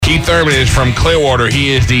Keith Thurman is from Clearwater.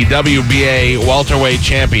 He is the WBA welterweight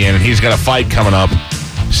champion, and he's got a fight coming up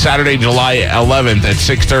Saturday, July 11th at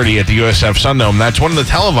 6:30 at the USF Sundome. That's one of the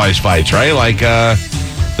televised fights, right? Like the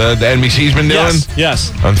NBC's been doing?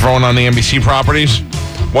 Yes. I'm throwing on the NBC properties.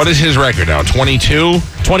 What is his record now? 22?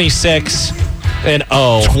 26 and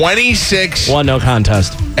 0. 26 1 no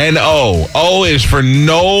contest. and 0. 0 is for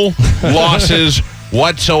no losses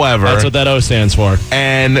whatsoever. That's what that O stands for.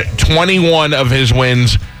 And 21 of his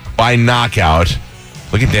wins by knockout.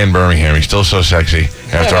 Look at Dan Birmingham. He's still so sexy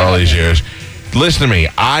after all these years. Listen to me.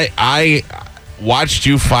 I watched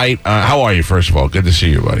you fight. How are you, first of all? Good to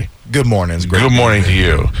see you, buddy. Good morning. It's great. Good morning to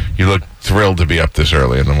you. You look thrilled to be up this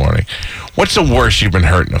early in the morning. What's the worst you've been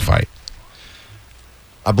hurt in a fight?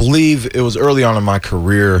 I believe it was early on in my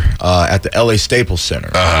career at the LA Staples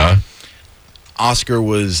Center. Oscar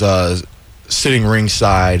was sitting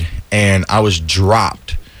ringside, and I was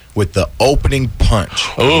dropped with the opening punch.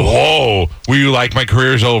 Oh, whoa. Were you like, my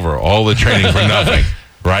career's over? All the training for nothing.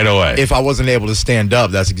 Right away. If I wasn't able to stand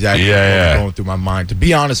up, that's exactly what was going through my mind. To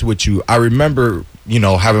be honest with you, I remember,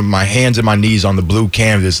 having my hands and my knees on the blue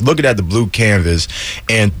canvas, looking at the blue canvas,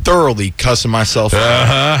 and thoroughly cussing myself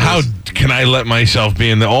out. How can I let myself be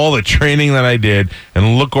in all the training that I did,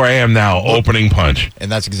 and look where I am now, opening punch?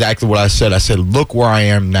 And that's exactly what I said. I said, look where I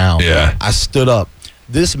am now. Yeah. I stood up.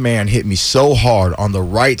 This man hit me so hard on the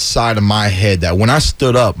right side of my head that when I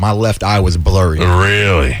stood up, my left eye was blurry.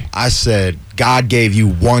 Really? I said, God gave you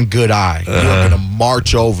one good eye. You're going to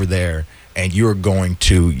march over there, and you're going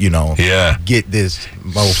to, get this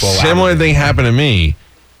mofo out. Similar thing happened to me,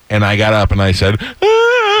 and I got up and I said, and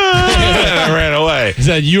I ran away. He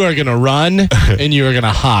said you are going to run and you are going to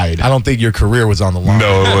hide. I don't think your career was on the line.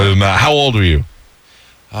 No, it was not. How old were you?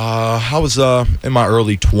 I was in my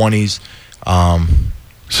early 20s.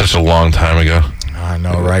 Such a long time ago. I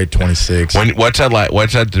know, right? 26. What's that like?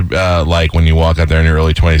 What's that like when you walk out there in your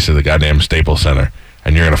early 20s to the goddamn Staples Center,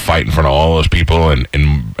 and you're going to fight in front of all those people in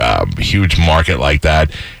a huge market like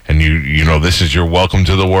that, and you know this is your welcome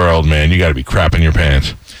to the world, man. You got to be crapping your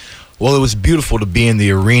pants. Well, it was beautiful to be in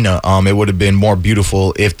the arena. It would have been more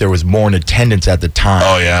beautiful if there was more in attendance at the time.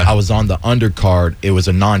 Oh, yeah? I was on the undercard. It was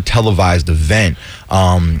a non-televised event.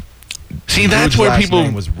 See, that's where people... His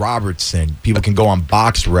name was Robertson. People can go on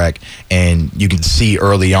BoxRec, and you can see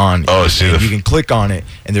early on. Oh, see. You can click on it,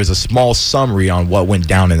 and there's a small summary on what went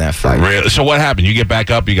down in that fight. Really? So what happened? You get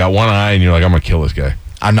back up, you got one eye, and you're like, I'm going to kill this guy.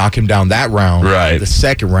 I knock him down that round, right, the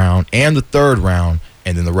second round, and the third round,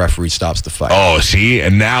 and then the referee stops the fight. Oh, see?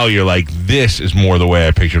 And now you're like, this is more the way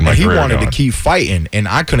I pictured my career. He wanted to keep fighting, and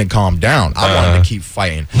I couldn't calm down. I wanted to keep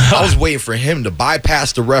fighting. I was waiting for him to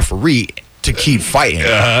bypass the referee to keep fighting.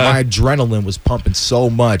 My adrenaline was pumping so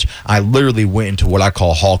much, I literally went into what I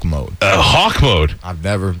call Hawk mode. Hawk mode? I've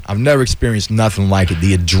never experienced nothing like it.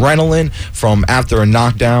 The adrenaline from after a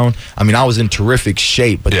knockdown, I was in terrific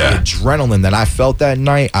shape, but the adrenaline that I felt that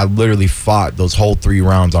night, I literally fought those whole 3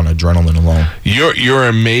 rounds on adrenaline alone. You're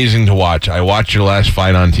amazing to watch. I watched your last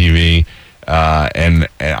fight on TV, and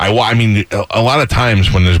a lot of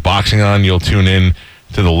times when there's boxing on, you'll tune in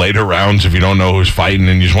to the later rounds if you don't know who's fighting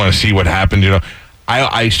and you just want to see what happened.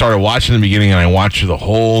 I started watching the beginning and I watched the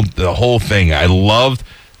whole thing. I loved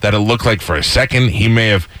that it looked like for a second he may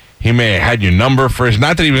have had your number first.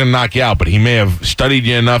 Not that he was going to knock you out, but he may have studied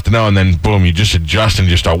you enough to know, and then boom, you just adjust and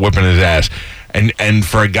just start whipping his ass. And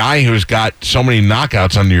for a guy who's got so many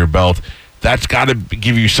knockouts under your belt, that's got to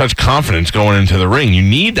give you such confidence going into the ring. You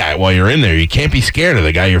need that while you're in there. You can't be scared of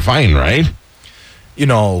the guy you're fighting, right?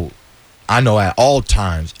 I know at all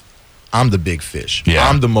times I'm the big fish. Yeah.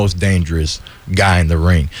 I'm the most dangerous guy in the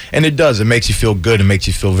ring. And it makes you feel good. It makes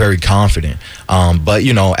you feel very confident. But,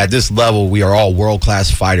 at this level, we are all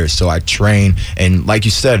world-class fighters. So I train. And like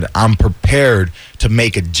you said, I'm prepared to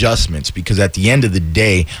make adjustments because at the end of the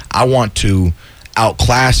day, I want to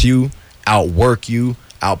outclass you, outwork you,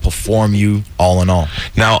 outperform you, all in all.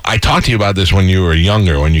 Now, I talked to you about this when you were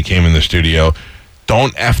younger, when you came in the studio.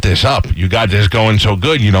 Don't F this up. You got this going so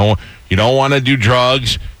good. You don't want to do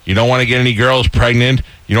drugs. You don't want to get any girls pregnant.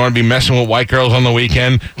 You don't want to be messing with white girls on the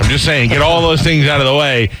weekend. I'm just saying, get all those things out of the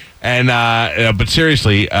way. And but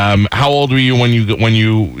seriously, how old were you when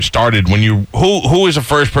you started? Who was the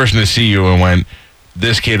first person to see you and went,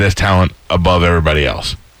 this kid has talent above everybody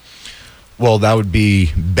else? Well, that would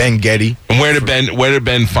be Ben Getty. And where did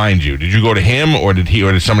Ben find you? Did you go to him, or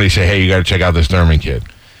did somebody say, hey, you got to check out this Thurman kid?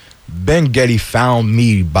 Ben Getty found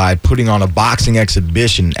me by putting on a boxing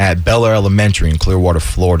exhibition at Bel Air Elementary in Clearwater,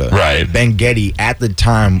 Florida. Right. Ben Getty, at the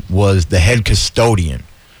time, was the head custodian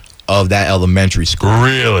of that elementary school.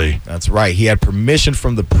 Really? That's right. He had permission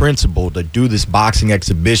from the principal to do this boxing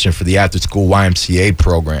exhibition for the after-school YMCA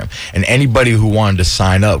program, and anybody who wanted to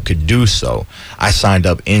sign up could do so. I signed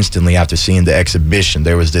up instantly after seeing the exhibition.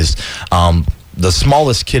 There was this the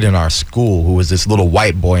smallest kid in our school, who was this little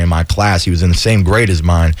white boy in my class. He was in the same grade as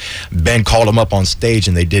mine. Ben called him up on stage,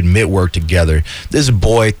 and they did mitt work together. This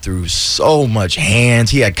boy threw so much hands.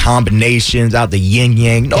 He had combinations out the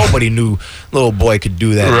yin-yang. Nobody knew little boy could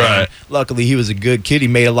do that. Right. Man. Luckily, he was a good kid. He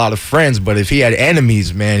made a lot of friends, but if he had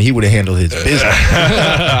enemies, man, he would have handled his business.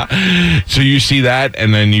 So you see that,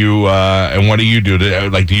 and then you, and what do you do?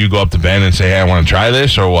 Do you go up to Ben and say, hey, I want to try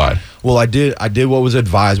this, or what? Well, I did what was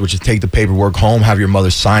advised, which is take the paperwork home, have your mother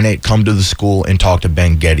sign it, come to the school, and talk to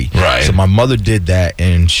Ben Getty. Right. So my mother did that,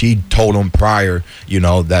 and she told him prior,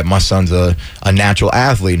 that my son's a natural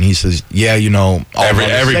athlete. And he says, yeah, all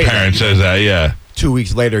every parent says that, yeah. 2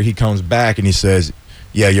 weeks later, he comes back, and he says,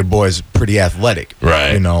 yeah, your boy's pretty athletic.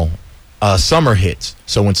 Right. Summer hits.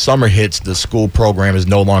 So when summer hits, the school program is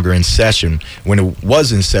no longer in session. When it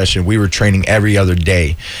was in session, we were training every other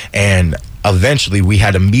day. And eventually we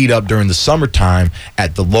had to meet up during the summertime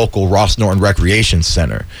at the local Ross Norton Recreation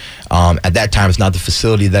Center. At that time, it's not the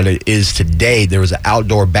facility that it is today. There was an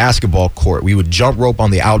outdoor basketball court. We would jump rope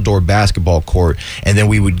on the outdoor basketball court, and then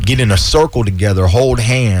we would get in a circle together, hold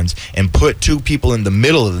hands, and put two people in the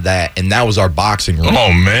middle of that, and that was our boxing ring.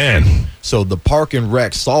 Oh, man. So the Park and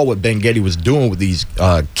Rec saw what Ben Getty was doing with these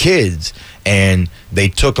kids, and they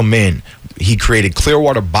took him in. He created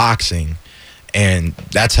Clearwater Boxing, and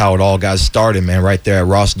that's how it all got started, man, right there at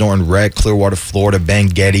Ross Norton Rec, Clearwater, Florida, Ben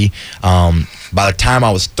Getty. By the time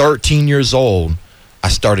I was 13 years old, I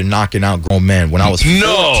started knocking out grown men. When I was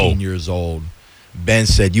 14 years old, Ben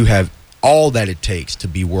said, you have all that it takes to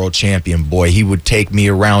be world champion, boy. He would take me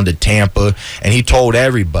around to Tampa, and he told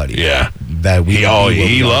everybody that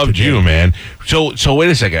he loved you, man. So wait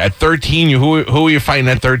a second. At 13, who were you fighting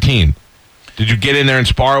at 13? Did you get in there and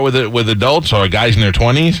spar with adults or guys in their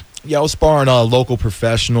 20s? Yeah, I was sparring local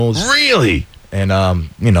professionals. Really? And,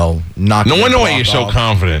 knocking No wonder why you're so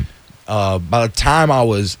confident. By the time I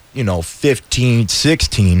was, 15,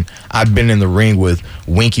 16, I've been in the ring with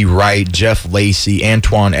Winky Wright, Jeff Lacey,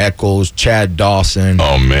 Antoine Eccles, Chad Dawson.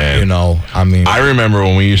 Oh, man. I remember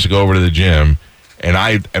when we used to go over to the gym, and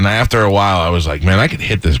after a while, I was like, man, I could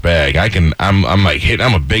hit this bag. I'm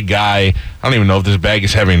a big guy. I don't even know if this bag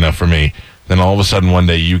is heavy enough for me. Then all of a sudden, one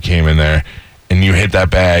day, you came in there, and you hit that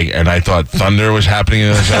bag, and I thought thunder was happening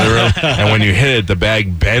in this other room. And when you hit it, the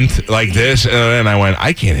bag bent like this, and I went,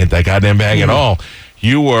 I can't hit that goddamn bag at all.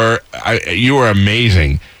 You were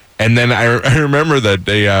amazing. And then I remember that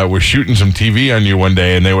they were shooting some TV on you one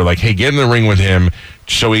day, and they were like, hey, get in the ring with him.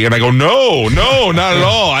 And I go, no, not at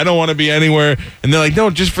all. I don't want to be anywhere. And they're like, no,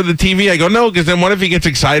 just for the TV. I go, no, because then what if he gets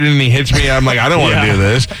excited and he hits me? I'm like, I don't want to do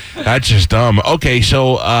this. That's just dumb. Okay,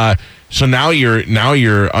 so now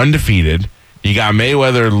you're undefeated. You got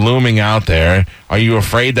Mayweather looming out there. Are you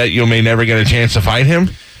afraid that you may never get a chance to fight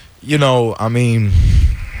him? It's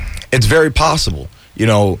very possible. He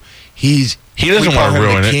doesn't want to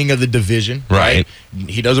ruin it. King of the division, right?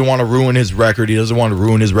 He doesn't want to ruin his record. He doesn't want to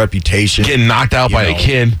ruin his reputation. Getting knocked out by a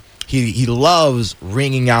kid. He loves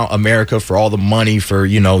ringing out America for all the money for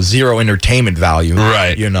zero entertainment value.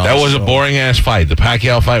 Right. That was a boring ass fight. The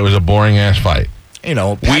Pacquiao fight was a boring ass fight.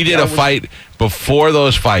 We did a fight before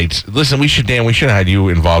those fights. Listen, we should have had you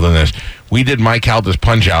involved in this. We did Mike Calda's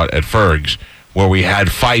Punch Out at Ferg's, where we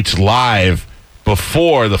had fights live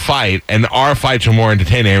before the fight, and our fights were more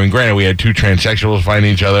entertaining. I mean, granted, we had two transsexuals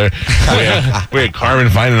fighting each other. We had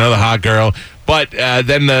Carmen fighting another hot girl. But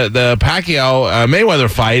then the Pacquiao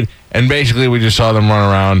Mayweather fight, and basically we just saw them run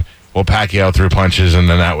around. Well, Pacquiao threw punches, and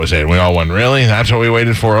then that was it. We all went, really? That's what we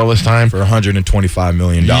waited for all this time? For $125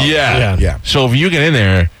 million. Yeah. So if you get in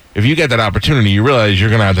there, if you get that opportunity, you realize you're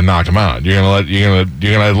going to have to knock him out. You're going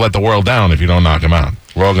to let the world down if you don't knock him out.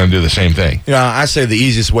 We're all going to do the same thing. I say the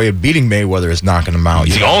easiest way of beating Mayweather is knocking him out.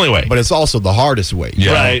 It's the only way. But it's also the hardest way.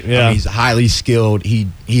 Yeah. Right, yeah. He's highly skilled. He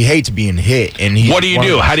hates being hit. And what do you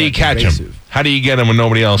do? How do you catch him? How do you get him when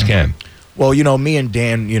nobody else can? Well, me and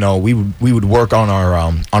Dan, we would work on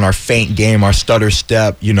our feint game, our stutter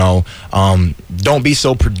step. Don't be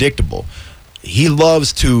so predictable. He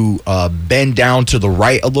loves to bend down to the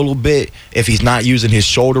right a little bit. If he's not using his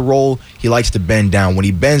shoulder roll, he likes to bend down. When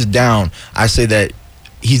he bends down, I say that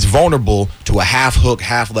he's vulnerable to a half hook,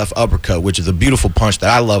 half left uppercut, which is a beautiful punch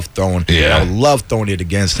that I love throwing. Yeah. I love throwing it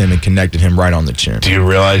against him and connected him right on the chin. Do you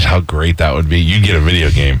realize how great that would be? You'd get a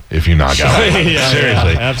video game if you knock out.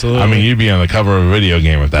 Seriously. Absolutely. I mean, you'd be on the cover of a video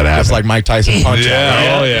game if that happened. Just like Mike Tyson punch.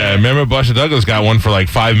 Yeah. Oh, yeah. Remember Buster Douglas got one for like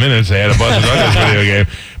 5 minutes. They had a Buster Douglas video game.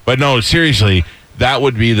 But no, seriously, that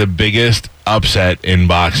would be the biggest upset in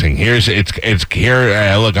boxing. It's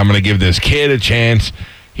here. Look, I'm going to give this kid a chance.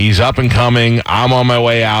 He's up and coming. I'm on my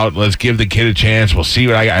way out. Let's give the kid a chance. We'll see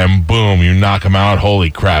what I got. And boom, you knock him out. Holy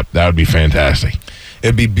crap. That would be fantastic.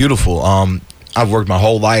 It'd be beautiful. I've worked my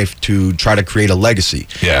whole life to try to create a legacy.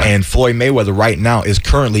 Yeah. And Floyd Mayweather right now is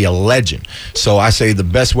currently a legend. So I say the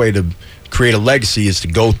best way to create a legacy is to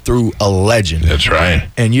go through a legend. That's right.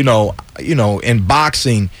 And, in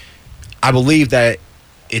boxing, I believe that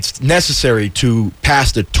it's necessary to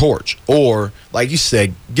pass the torch or, like you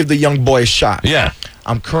said, give the young boy a shot. Yeah.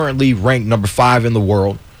 I'm currently ranked number 5 in the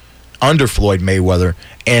world under Floyd Mayweather,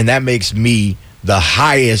 and that makes me the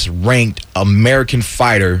highest ranked American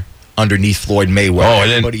fighter underneath Floyd Mayweather.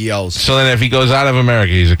 Everybody else. So then if he goes out of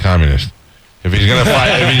America, he's a communist. If he's going to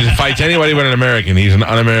fight, if he fights anybody but an American, he's an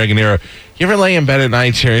un-American hero. You ever lay in bed at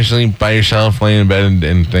night, seriously, by yourself, lay in bed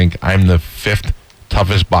and think, I'm the 5th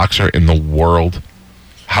toughest boxer in the world?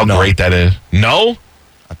 How great that is. No?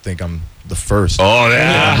 I think I'm the first. Oh,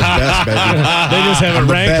 yeah. I'm the best, baby. They just have I'm it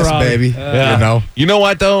the ranked best, wrong. baby. Yeah. You know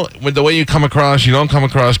what, though? With the way you come across, you don't come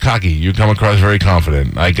across cocky. You come across very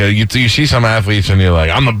confident. Like, you see some athletes and you're like,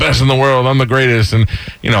 I'm the best in the world. I'm the greatest. And,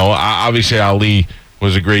 obviously Ali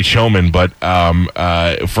was a great showman. But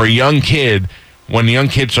for a young kid, when young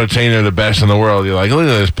kids start saying they're the best in the world, you're like, look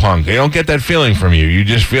at this punk. They don't get that feeling from you. You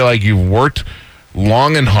just feel like you've worked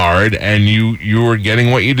long and hard and you were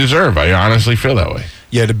getting what you deserve. I honestly feel that way.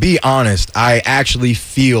 Yeah, to be honest, I actually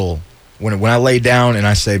feel when I lay down and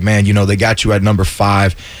I say, man, they got you at number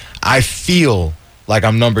 5, I feel like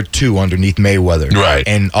I'm number 2 underneath Mayweather. Right.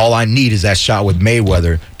 And all I need is that shot with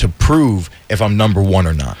Mayweather to prove if I'm number 1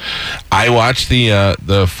 or not. I watched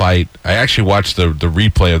the fight. I actually watched the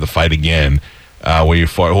replay of the fight again where you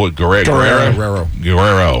fought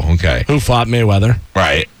Guerrero. Okay. Who fought Mayweather?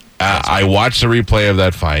 Right. I watched the replay of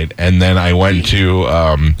that fight, and then I went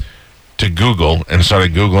to Google and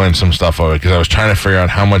started Googling some stuff of it because I was trying to figure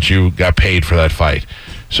out how much you got paid for that fight.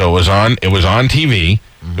 So it was on TV.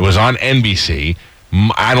 It was on NBC.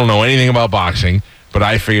 I don't know anything about boxing, but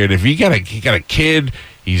I figured if you got a kid,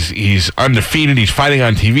 he's undefeated, he's fighting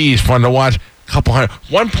on TV, he's fun to watch.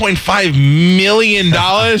 $1.5 million.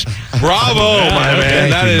 Bravo, my man.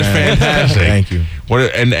 That is fantastic. Thank you.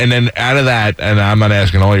 And then out of that, and I'm not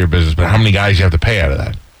asking all your business, but how many guys you have to pay out of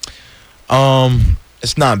that?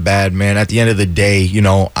 It's not bad, man. At the end of the day,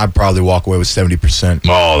 I'd probably walk away with 70%.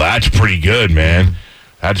 Oh, that's pretty good, man.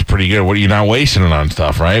 That's pretty good. What are you not wasting it on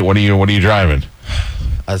stuff, right? What are you driving?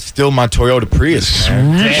 Still my Toyota Prius,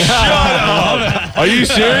 man. Shut up. Are you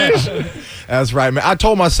serious? That's right, man. I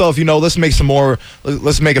told myself, let's make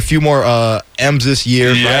a few more M's this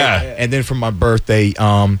year. Yeah. Right? And then for my birthday,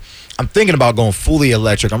 I'm thinking about going fully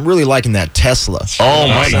electric. I'm really liking that Tesla. Oh,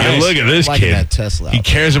 my God. Look at this liking kid. That Tesla. He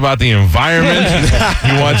cares about the environment.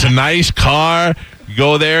 He wants a nice car. You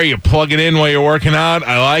go there, you plug it in while you're working out.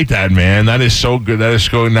 I like that, man. That is so good. That is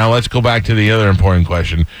good. Now, let's go back to the other important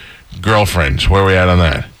question. Girlfriends, where are we at on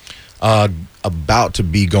that? About to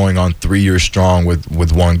be going on 3 years strong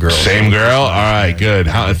with one girl. Same girl? All right, good.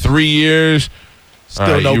 3 years?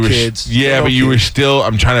 Still no kids. You were still.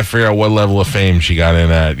 I'm trying to figure out what level of fame she got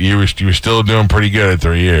in at. You were still doing pretty good at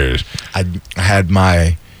 3 years. I had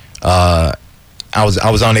my. I was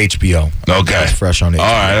on HBO. Okay, I was fresh on HBO.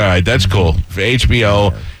 All right, that's cool. For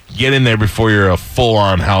HBO, get in there before you're a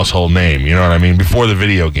full-on household name. You know what I mean? Before the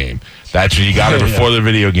video game. That's what you got her before the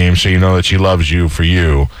video game, so you know that she loves you for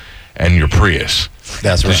you and your Prius.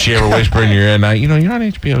 That's right. Does she ever whisper in your ear at night? You're on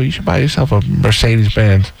HBO. You should buy yourself a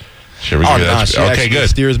Mercedes-Benz. She actually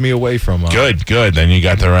steers me away from. Good. Then you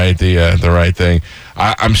got the right thing.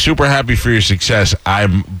 I'm super happy for your success.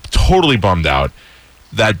 I'm totally bummed out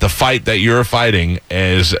that the fight that you're fighting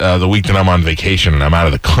is the week that I'm on vacation and I'm out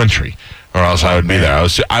of the country, or else I would be there.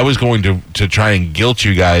 I was going to try and guilt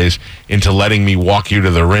you guys into letting me walk you to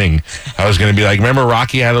the ring. I was going to be like, remember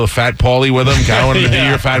Rocky had a Fat Paulie with him? I wanted to do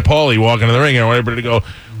your Fat Paulie walking to the ring, and I wanted everybody to go,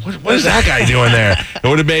 what is that guy doing there? It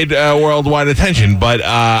would have made worldwide attention, but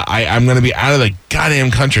I'm going to be out of the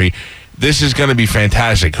goddamn country. This is going to be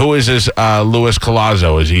fantastic. Who is this Luis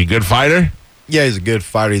Collazo? Is he a good fighter? Yeah, he's a good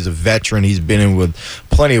fighter. He's a veteran. He's been in with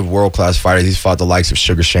plenty of world-class fighters. He's fought the likes of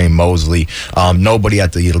Sugar Shane Mosley. Nobody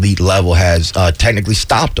at the elite level has technically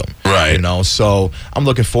stopped him. Right. So I'm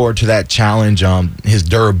looking forward to that challenge. His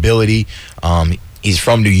durability. He's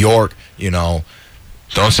from New York,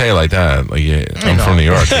 Don't say it like that. I'm from New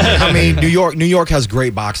York. I mean, New York has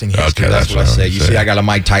great boxing history. Okay, that's what I say. You see, I got a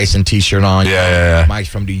Mike Tyson T-shirt on. Yeah. Mike's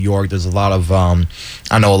from New York. There's a lot of,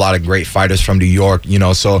 I know a lot of great fighters from New York.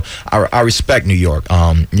 So I respect New York.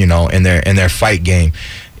 In their fight game.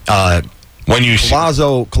 What When you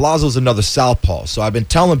Collazo's another southpaw. So I've been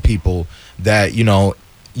telling people that,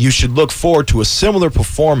 you should look forward to a similar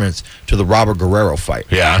performance to the Robert Guerrero fight.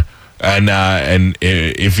 Yeah. And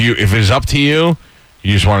if it's up to you,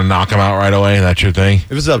 you just want to knock him out right away. That's your thing.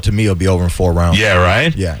 If it's up to me, it'll be over in 4 rounds. Yeah,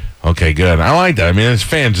 right. Yeah. Okay, good. I like that. I mean, as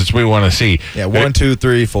fans, it's what we want to see. Yeah, 1, 2,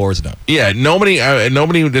 3, 4 is done. Yeah, nobody.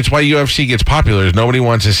 That's why UFC gets popular. Is nobody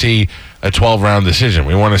wants to see a 12-round decision.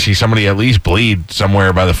 We want to see somebody at least bleed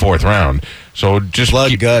somewhere by the 4th round. So just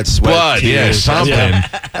blood, guts, sweat, tears. Something.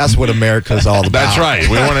 That's what America's all about. That's right.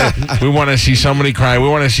 We want to see somebody cry. We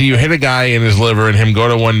want to see you hit a guy in his liver and him go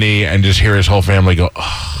to one knee and just hear his whole family go,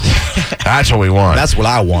 oh. That's what we want. That's what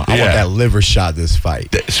I want. I want that liver shot this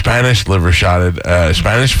fight. Spanish liver shotted.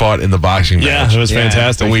 Spanish fought in the boxing match. Yeah, it was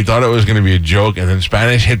fantastic. And we thought it was going to be a joke, and then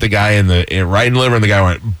Spanish hit the guy right in the liver, and the guy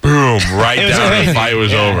went boom right down, and the fight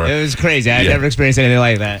was over. It was crazy. I've never experienced anything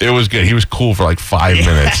like that. It was good. He was cool for like 5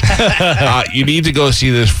 minutes. You need to go see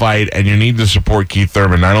this fight, and you need to support Keith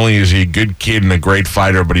Thurman. Not only is he a good kid and a great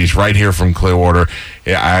fighter, but he's right here from Clearwater.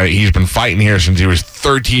 He's been fighting here since he was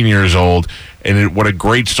 13 years old. And what a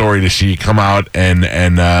great story to see you come out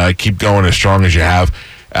and keep going as strong as you have.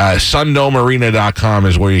 SunDomeArena.com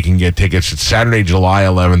is where you can get tickets. It's Saturday, July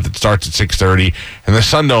 11th. It starts at 6:30. And the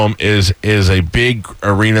Sundome is a big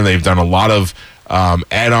arena. They've done a lot of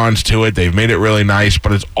add-ons to it. They've made it really nice,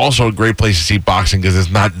 but it's also a great place to see boxing because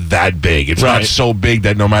it's not that big. It's not so big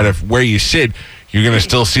that no matter where you sit, you're going to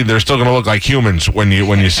still see, they're still going to look like humans when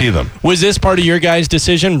you see them. Was this part of your guys'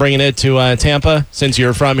 decision, bringing it to Tampa, since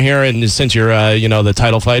you're from here and since you're, the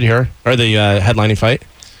title fight here, or the headlining fight?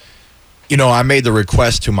 I made the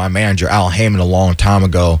request to my manager, Al Heyman, a long time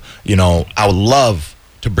ago. I would love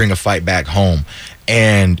to bring a fight back home.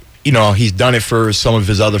 And, he's done it for some of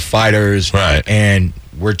his other fighters. Right. And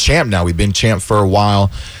we're champ now. We've been champ for a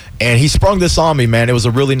while. And he sprung this on me, man. It was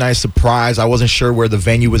a really nice surprise. I wasn't sure where the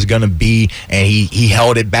venue was going to be, and he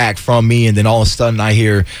held it back from me. And then all of a sudden I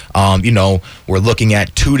hear, we're looking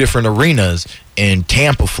at 2 different arenas in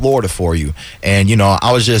Tampa, Florida for you. And,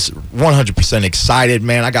 I was just 100% excited,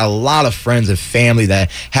 man. I got a lot of friends and family that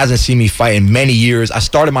hasn't seen me fight in many years. I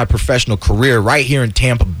started my professional career right here in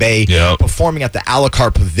Tampa Bay, performing at the A La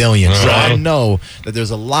Carte Pavilion. So I know that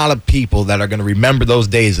there's a lot of people that are going to remember those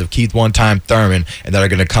days of Keith One-Time Thurman and that are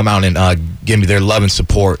going to come out and give me their love and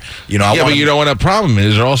support. But you know what the problem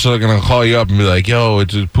is? They're also going to call you up and be like, yo,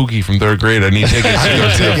 it's Pookie from 3rd grade. I need tickets to go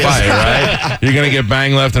see the fight, right? You're going to get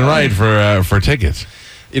banged left and right for tickets.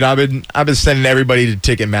 I've been sending everybody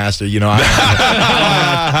to Ticketmaster.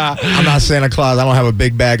 I'm not Santa Claus. I don't have a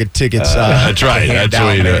big bag of tickets. That's right. That's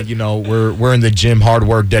what you do. We're in the gym, hard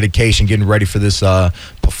work, dedication, getting ready for this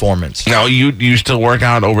performance. Now, you still work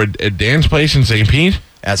out over at Dan's place in St. Pete?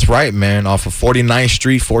 That's right, man. Off of 49th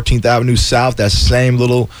Street, 14th Avenue South. That same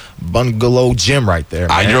little bungalow gym right there,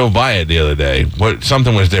 man. I drove by it the other day.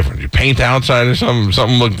 Something was different. You paint outside or something?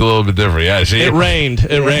 Something looked a little bit different. Yeah, see? It rained.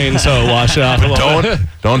 It rained, so it washed it off a little bit.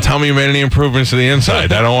 Don't tell me you made any improvements to the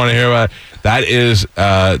inside. I don't want to hear about it. That is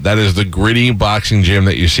the gritty boxing gym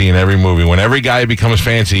that you see in every movie. When every guy becomes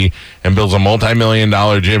fancy and builds a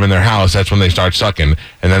multi-million-dollar gym in their house, that's when they start sucking,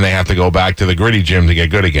 and then they have to go back to the gritty gym to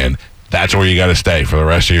get good again. That's where you got to stay for the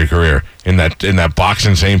rest of your career, in that box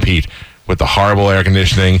in St. Pete with the horrible air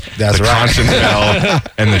conditioning, constant bell,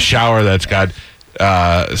 and the shower that's got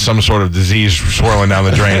some sort of disease swirling down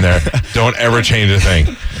the drain there. Don't ever change a thing.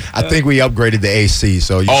 I think we upgraded the AC.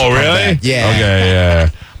 So really? Yeah. Okay, yeah.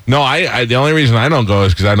 No, I the only reason I don't go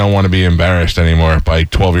is because I don't want to be embarrassed anymore by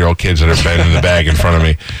 12-year-old kids that are bending the bag in front of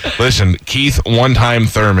me. Listen, Keith One-Time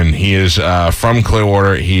Thurman, he is from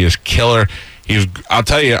Clearwater. He is killer. I'll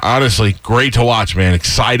tell you, honestly, great to watch, man.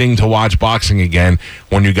 Exciting to watch boxing again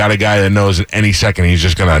when you got a guy that knows at any second he's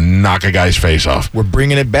just going to knock a guy's face off. We're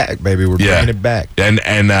bringing it back, baby. We're bringing it back. And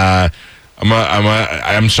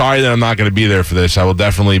I'm sorry that I'm not going to be there for this. I will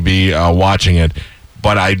definitely be watching it.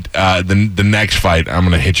 But the next fight, I'm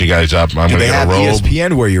going to hit you guys up. I'm going to get a robe.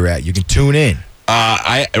 ESPN where you're at. You can tune in.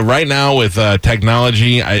 Right now with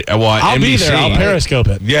technology, I'll NBC, be there. I'll Periscope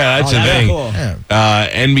it. Yeah, that's the thing. Cool.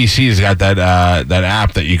 NBC's got that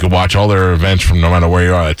app that you can watch all their events from no matter where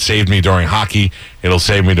you are. It saved me during hockey. It'll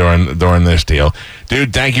save me during this deal.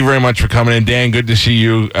 Dude, thank you very much for coming in. Dan, good to see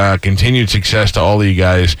you. Continued success to all of you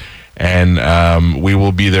guys. And we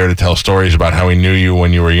will be there to tell stories about how we knew you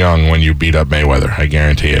when you were young, when you beat up Mayweather. I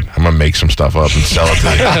guarantee it. I'm going to make some stuff up and sell it to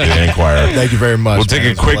the Inquirer. Thank you very much. We'll take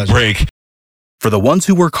a quick break. For the ones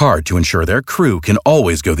who work hard to ensure their crew can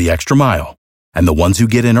always go the extra mile, and the ones who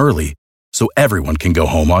get in early so everyone can go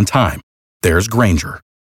home on time, there's Grainger,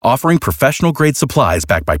 offering professional-grade supplies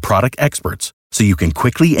backed by product experts so you can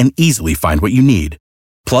quickly and easily find what you need.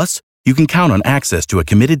 Plus, you can count on access to a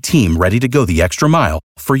committed team ready to go the extra mile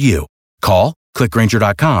for you. Call, click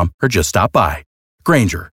Grainger.com, or just stop by.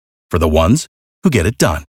 Grainger, for the ones who get it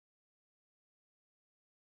done.